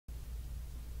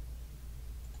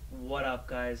What up,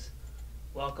 guys?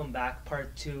 Welcome back,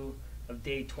 part 2 of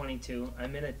day 22.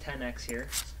 I'm in a 10x here.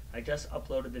 I just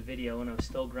uploaded the video and I was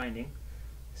still grinding.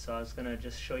 So I was gonna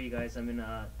just show you guys, I'm in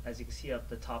as you can see up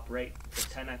the top right, the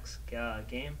 10x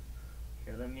game.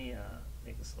 Here, let me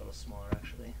make this a little smaller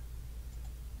actually.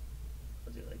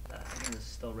 I'll do it like that. I think this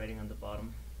is still rating on the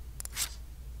bottom.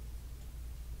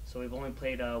 So we've only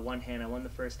played one hand. I won the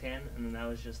first hand and then that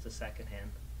was just the second hand.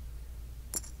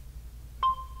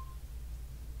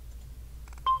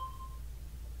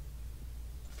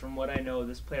 From what I know,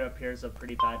 this player up here is a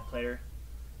pretty bad player.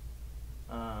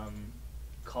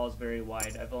 Calls very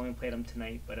wide. I've only played him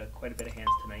tonight, but quite a bit of hands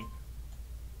tonight.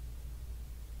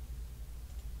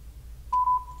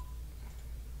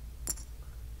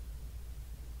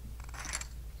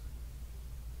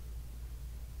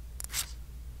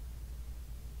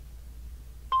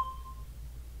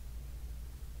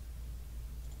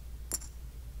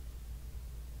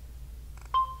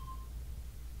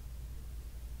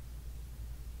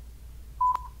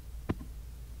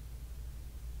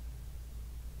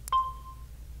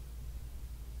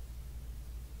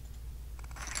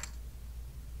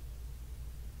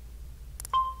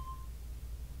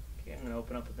 I'm going to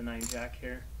open up with the 9-jack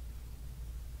here.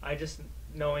 I just,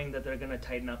 knowing that they're going to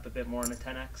tighten up a bit more on the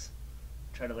 10x,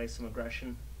 try to lay some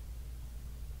aggression.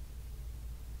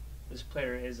 This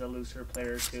player is a looser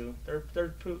player too.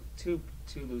 They're two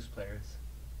loose players.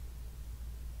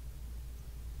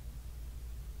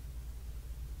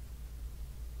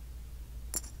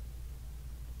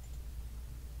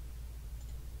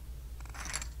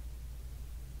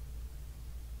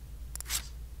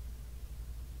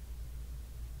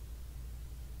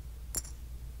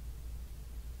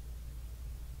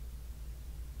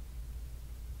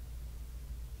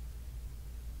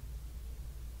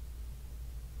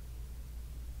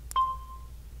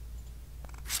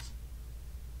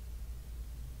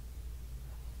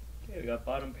 Okay, we got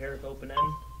bottom pair with open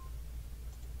end.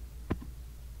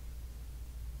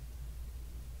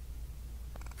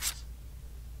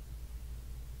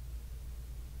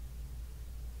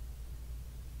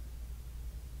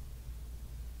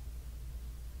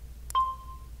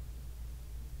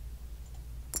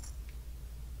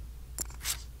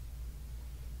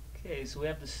 Okay, so we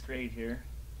have the straight here.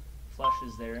 Flush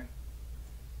is there.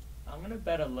 I'm going to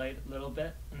bet a little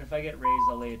bit, and if I get raised,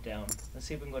 I'll lay it down. Let's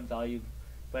see if we can go value.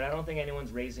 But I don't think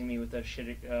anyone's raising me with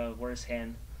a worse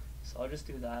hand, so I'll just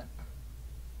do that.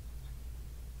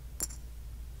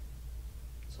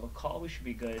 So a call, we should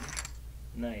be good.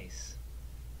 Nice.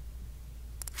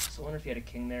 So I wonder if he had a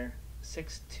king there.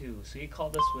 6-2. So he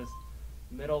called us with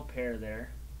middle pair there.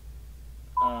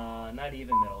 Not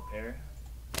even middle pair.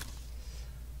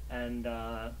 And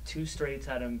two straights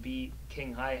had him beat,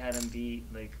 king high had him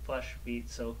beat, like flush beat,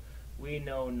 so we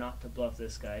know not to bluff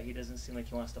this guy. He doesn't seem like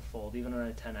he wants to fold, even on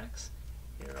a 10x.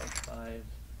 Hero 5,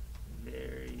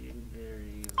 very,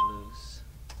 very loose.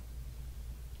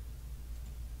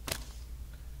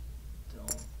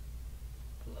 Don't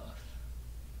bluff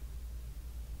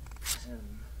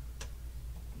him,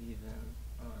 even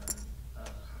on a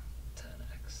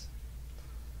 10x.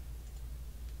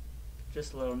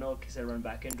 Just a little note in case I run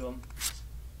back into him.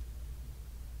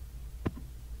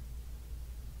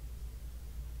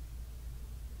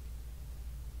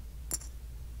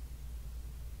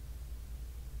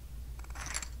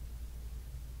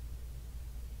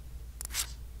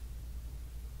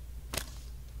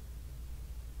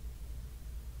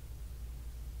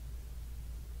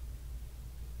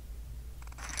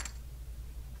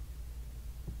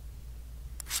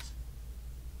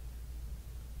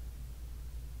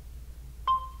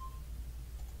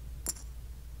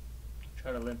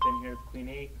 Try to limp in here with queen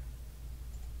 8.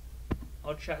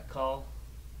 I'll check call.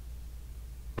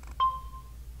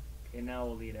 Okay, now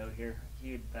we'll lead out here.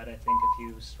 He'd bet, I think, if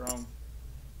he was strong.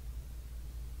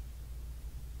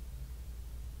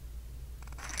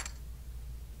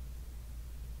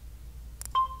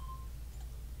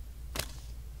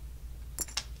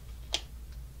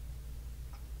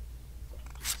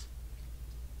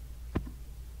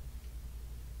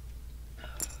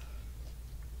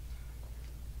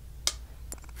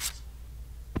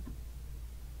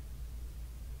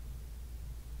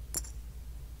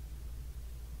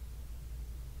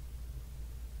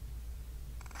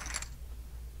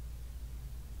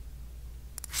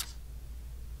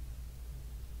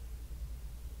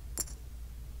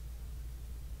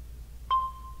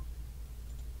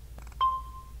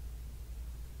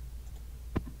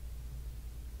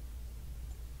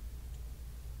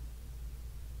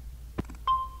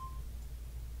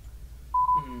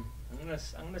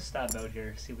 I'm gonna stab out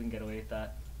here, see if we can get away with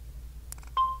that.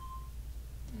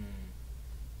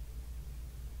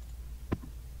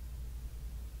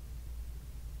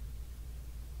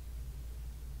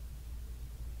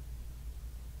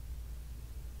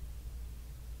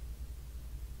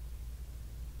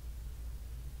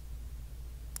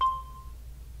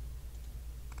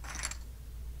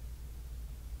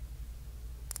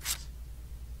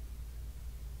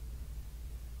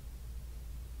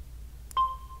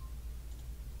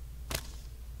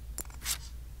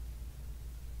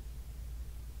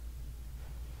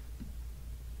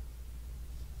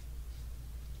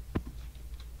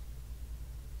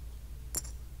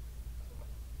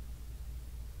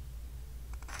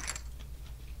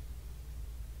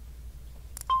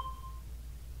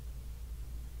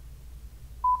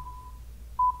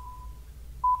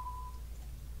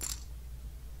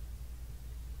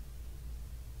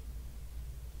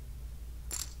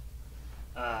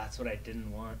 Ah, that's what I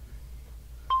didn't want.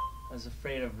 I was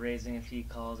afraid of raising if he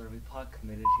calls. Are we pot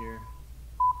committed here?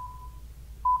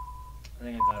 I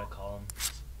think I gotta call him.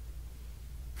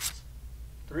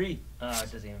 3. Ah,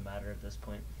 it doesn't even matter at this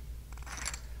point.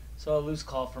 So a loose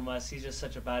call from us. He's just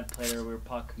such a bad player. We were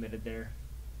pot committed there.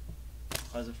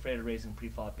 I was afraid of raising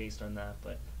pre-flop based on that,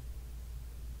 but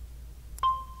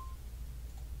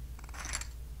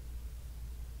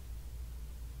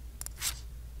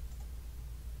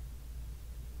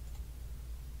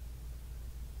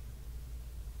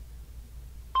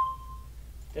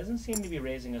doesn't seem to be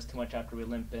raising us too much after we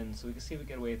limp in, so we can see if we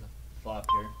get away with the flop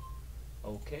here.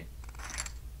 Okay.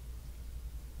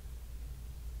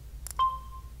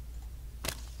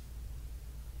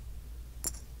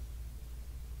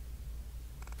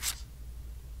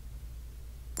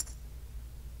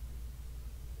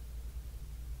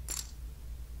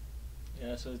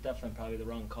 Yeah, so it's definitely probably the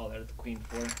wrong call there at the queen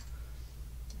 4.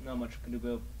 Not much we can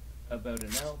do about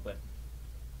it now, but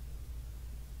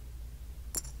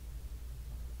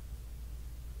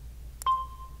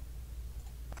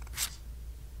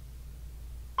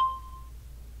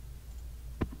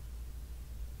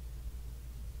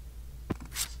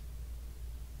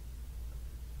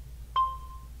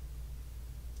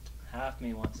half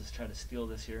me wants us to try to steal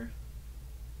this here.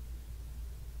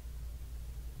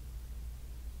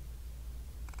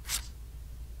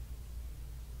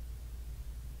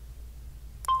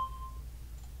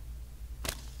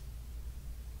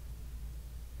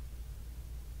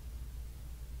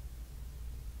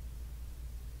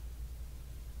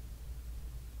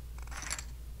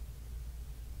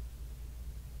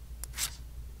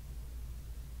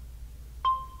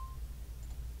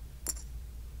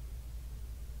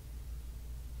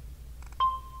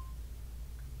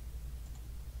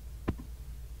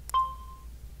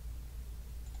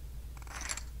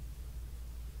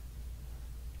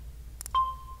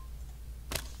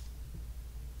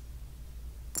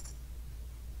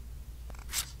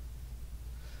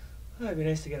 Oh, it'd be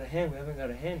nice to get a hand. We haven't got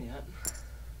a hand yet.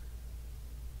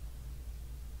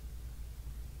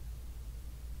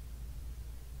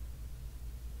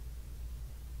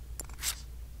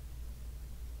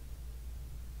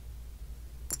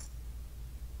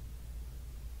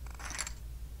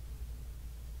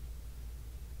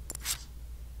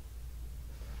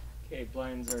 Okay,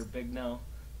 blinds are big now,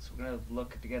 so we're gonna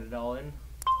look to get it all in.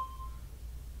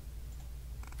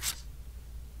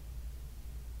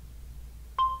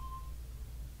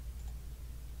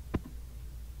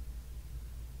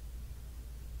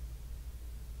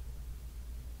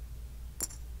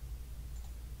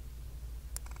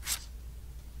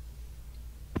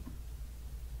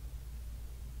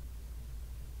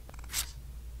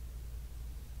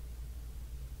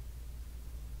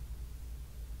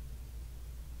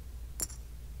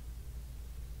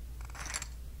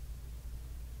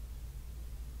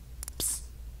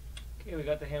 Okay, we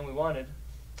got the hand we wanted.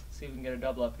 Let's see if we can get a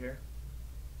double up here.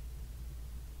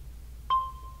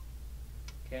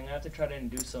 Okay, I'm gonna have to try to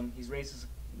induce him. He's raised us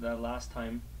the last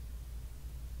time.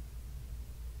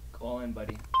 Go all in,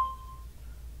 buddy.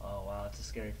 Oh wow, it's a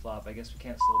scary flop. I guess we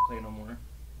can't slow play no more.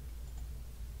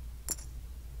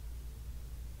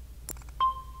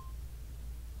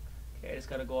 Okay, I just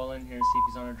gotta go all in here and see if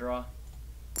he's on a draw.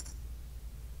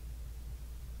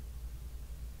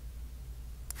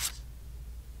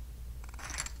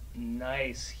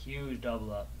 Nice, huge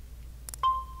double up.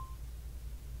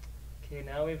 Okay,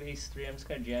 now we have ace-3. I'm just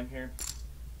gonna jam here.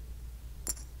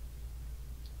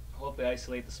 Hopefully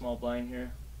isolate the small blind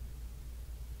here.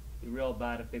 Be real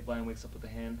bad if big blind wakes up with a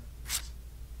hand.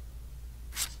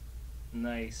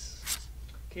 Nice.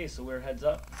 Okay, so we're heads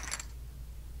up.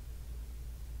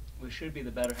 We should be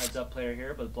the better heads up player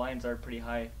here, but blinds are pretty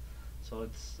high, so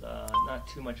it's not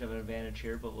too much of an advantage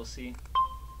here, but we'll see.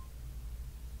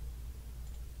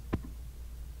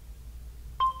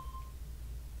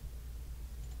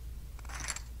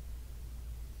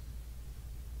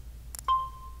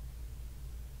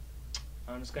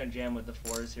 I'm just going to jam with the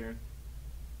 4s here.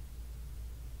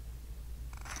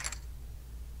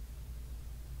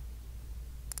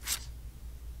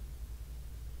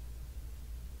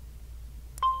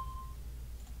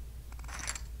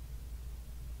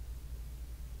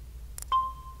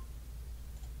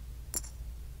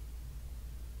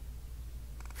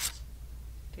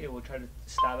 Okay, we'll try to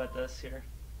stab at this here.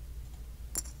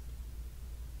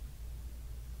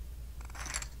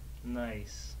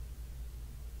 Nice.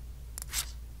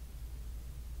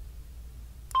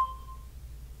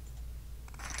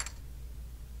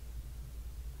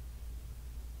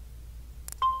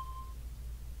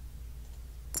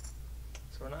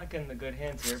 So we're not getting the good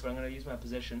hands here, but I'm going to use my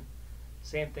position.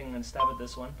 Same thing, I'm going to stab at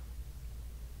this one.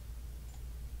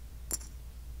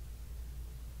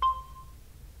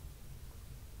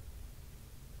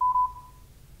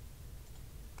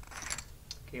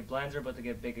 Okay, blinds are about to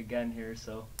get big again here,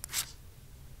 so if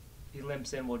he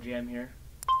limps in, we'll jam here.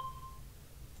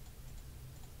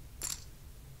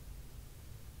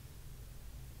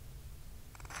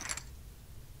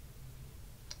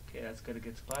 Okay, that's good. It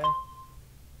gets by.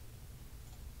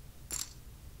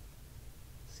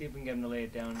 See if we can get him to lay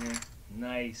it down here.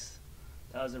 Nice.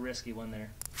 That was a risky one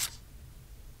there.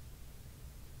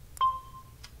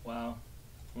 Wow.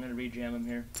 I'm going to rejam him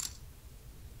here.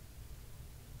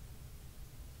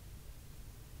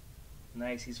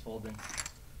 Nice, he's folding.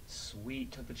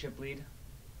 Sweet, took the chip lead.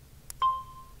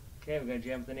 Okay, we're going to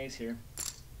jam with an ace here.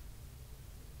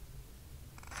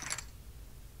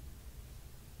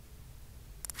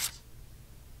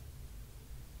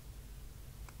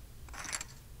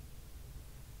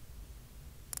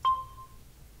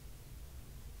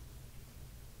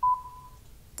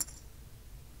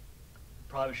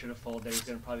 Probably should have folded there. He's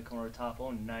going to probably come over the top.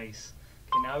 Oh, nice.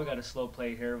 Okay, now we got a slow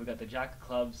play here. We got the jack of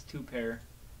clubs, 2 pair.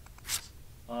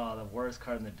 Oh, the worst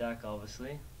card in the deck,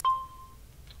 obviously.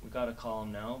 We got to call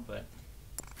him now, but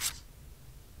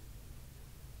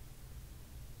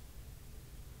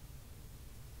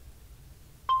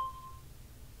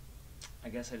I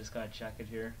guess I just got to check it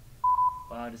here.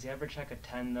 Wow, does he ever check a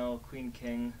 10 though? Queen,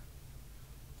 king.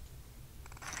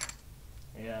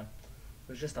 Yeah, it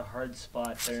was just a hard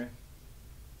spot there.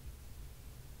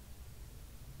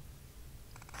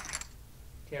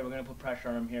 Okay, we're going to put pressure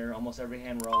on him here. Almost every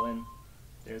hand we're all in.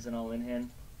 There's an all-in hand.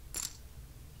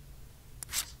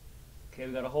 Okay,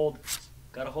 we got to hold.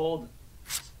 Got to hold.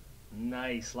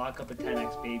 Nice. Lock up a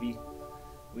 10x, baby.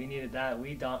 We needed that.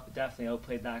 We definitely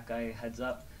outplayed that guy. Heads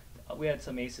up. We had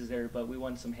some aces there, but we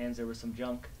won some hands there with some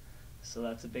junk. So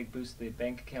that's a big boost to the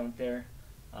bank account there.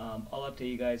 I'll update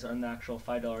you guys on the actual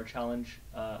 $5 challenge.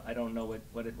 I don't know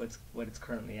what it's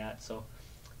currently at. So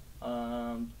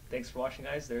thanks for watching,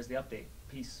 guys. There's the update.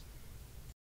 Peace.